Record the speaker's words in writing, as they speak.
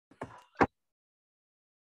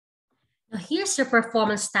Now here's your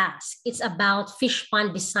performance task. It's about fish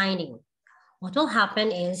pond designing. What will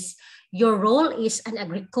happen is your role is an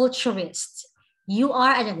agriculturist. You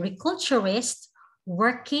are an agriculturist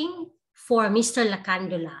working for Mr.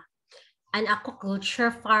 Lakandula, an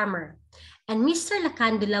aquaculture farmer. And Mr.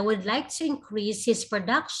 Lakandula would like to increase his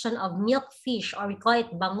production of milkfish, or we call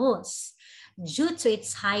it bangus, due to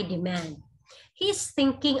its high demand. He's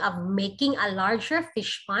thinking of making a larger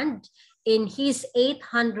fish pond in his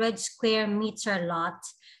 800 square meter lot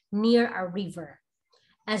near a river.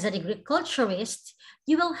 As an agriculturist,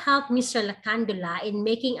 you will help Mr. Lakandula in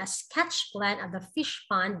making a sketch plan of the fish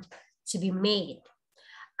pond to be made.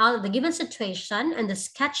 Out of the given situation and the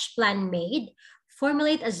sketch plan made,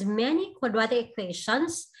 formulate as many quadratic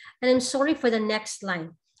equations. And I'm sorry for the next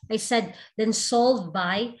line. I said, then solve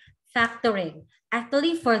by factoring.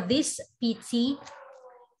 Actually, for this PT,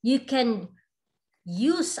 you can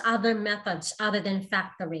use other methods other than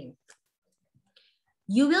factoring.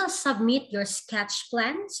 You will submit your sketch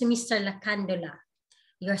plan to Mr. Lakandula.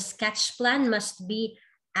 Your sketch plan must be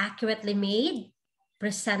accurately made,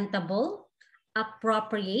 presentable,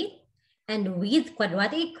 appropriate, and with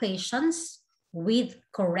quadratic equations with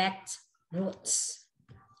correct roots.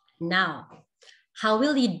 Now, how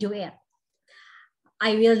will you do it?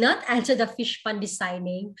 I will not answer the fish pond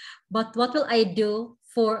designing, but what will I do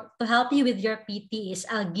to help you with your PT is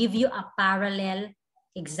I'll give you a parallel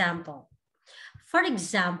example. For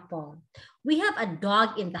example, we have a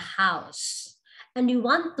dog in the house and we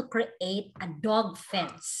want to create a dog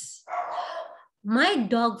fence. My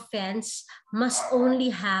dog fence must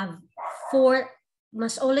only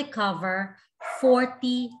cover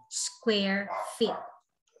 40 square feet.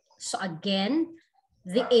 So again,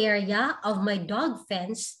 the area of my dog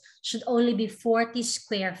fence should only be 40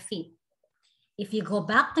 square feet. If you go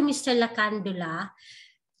back to Mr. Lakandula,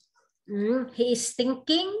 he is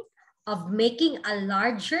thinking of making a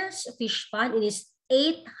larger fish pond. It is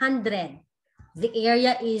 800. The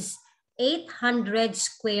area is 800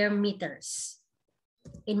 square meters.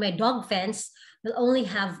 In my dog fence, we'll only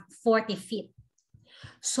have 40 feet.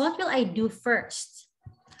 So what will I do first?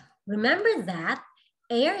 Remember that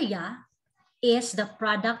area is the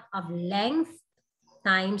product of length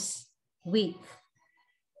times width.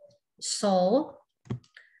 So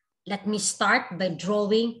let me start by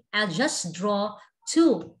drawing. I'll just draw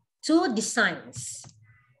two designs.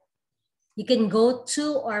 You can go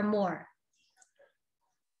two or more.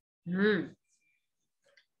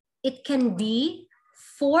 It can be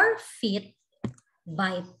 4 feet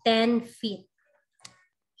by 10 feet.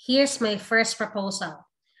 Here's my first proposal.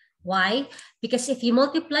 Why? Because if you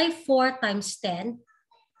multiply 4 times 10,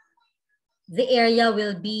 the area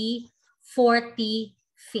will be 40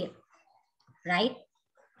 feet, right?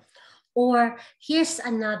 Or here's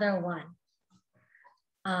another one.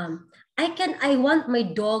 I want my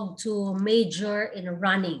dog to major in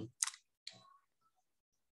running.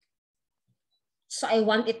 So I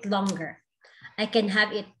want it longer. I can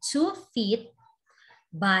have it 2 feet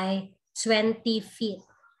by 20 feet.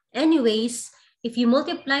 Anyways, if you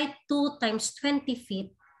multiply 2 times 20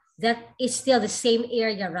 feet, that is still the same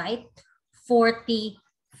area, right? 40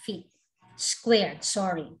 feet. Squared,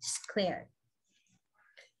 sorry, squared.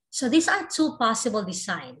 So these are 2 possible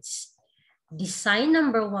designs. Design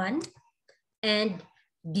number 1 and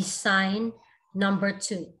design number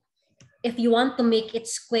 2. If you want to make it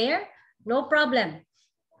square, no problem.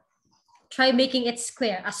 Try making it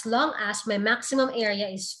square as long as my maximum area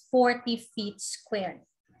is 40 feet squared.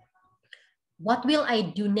 What will I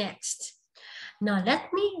do next? Now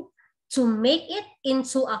to make it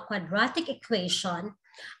into a quadratic equation,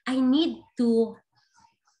 I need to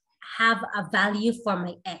have a value for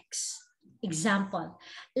my x. Example,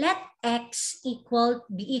 let x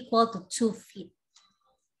be equal to 2 feet.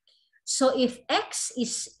 So if x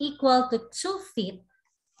is equal to 2 feet,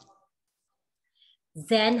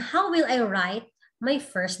 then how will I write my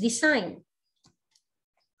first design?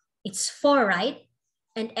 It's 4, right?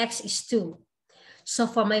 And x is 2. So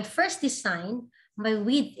for my first design, my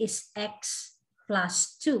width is x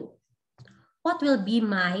plus 2. What will be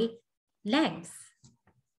my length?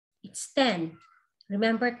 It's 10.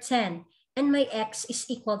 Remember 10. And my x is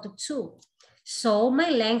equal to 2. So my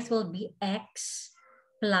length will be x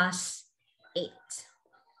plus 8.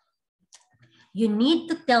 You need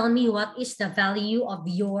to tell me what is the value of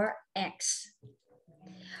your x.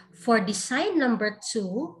 For design number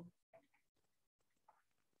 2,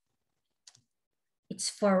 it's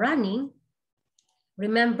for running.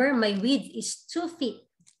 Remember, my width is 2 feet.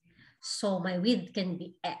 So my width can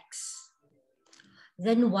be x.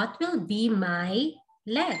 Then what will be my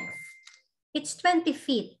length? It's 20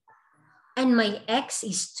 feet. And my x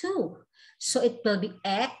is 2. So it will be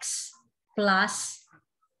x plus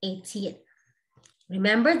 18.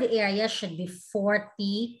 Remember, the area should be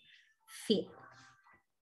 40 feet.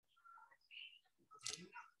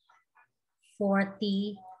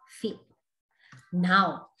 40 feet.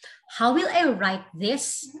 Now, how will I write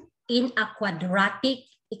this in a quadratic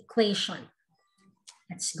equation?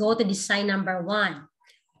 Let's go to design number 1.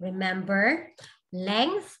 Remember,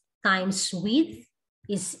 length times width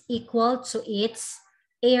is equal to its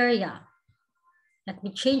area. Let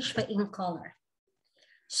me change my ink color.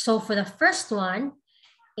 So for the first one,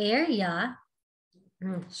 area,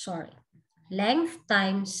 length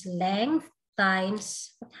times,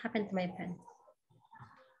 what happened to my pen?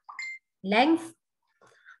 Length,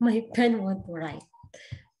 my pen won't write.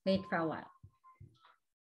 Wait for a while.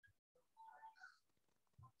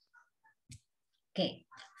 Okay,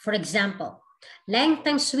 for example, length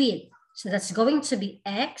times width. So that's going to be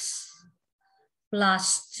x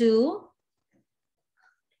plus 2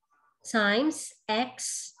 times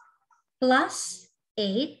x plus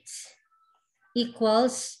 8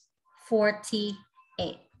 equals 48.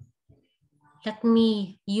 Let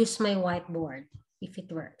me use my whiteboard if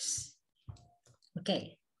it works.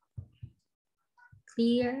 Okay,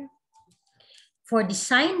 clear? For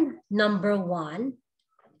design number 1,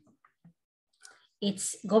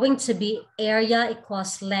 it's going to be area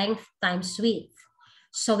equals length times width.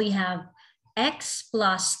 So we have x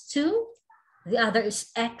plus 2, the other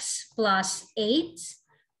is x plus 8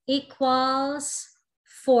 equals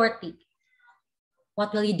 40.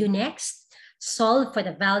 What will you do next? Solve for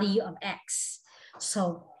the value of x.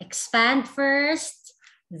 So expand first,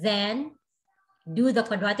 then do the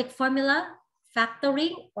quadratic formula,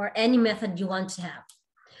 factoring, or any method you want to have.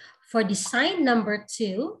 For design number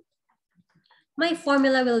 2, my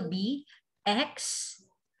formula will be x,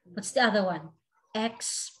 what's the other one?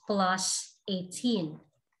 X plus 18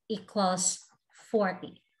 equals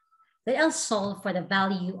 40. Then I'll solve for the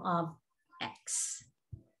value of x.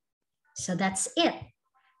 So that's it.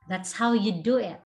 That's how you do it.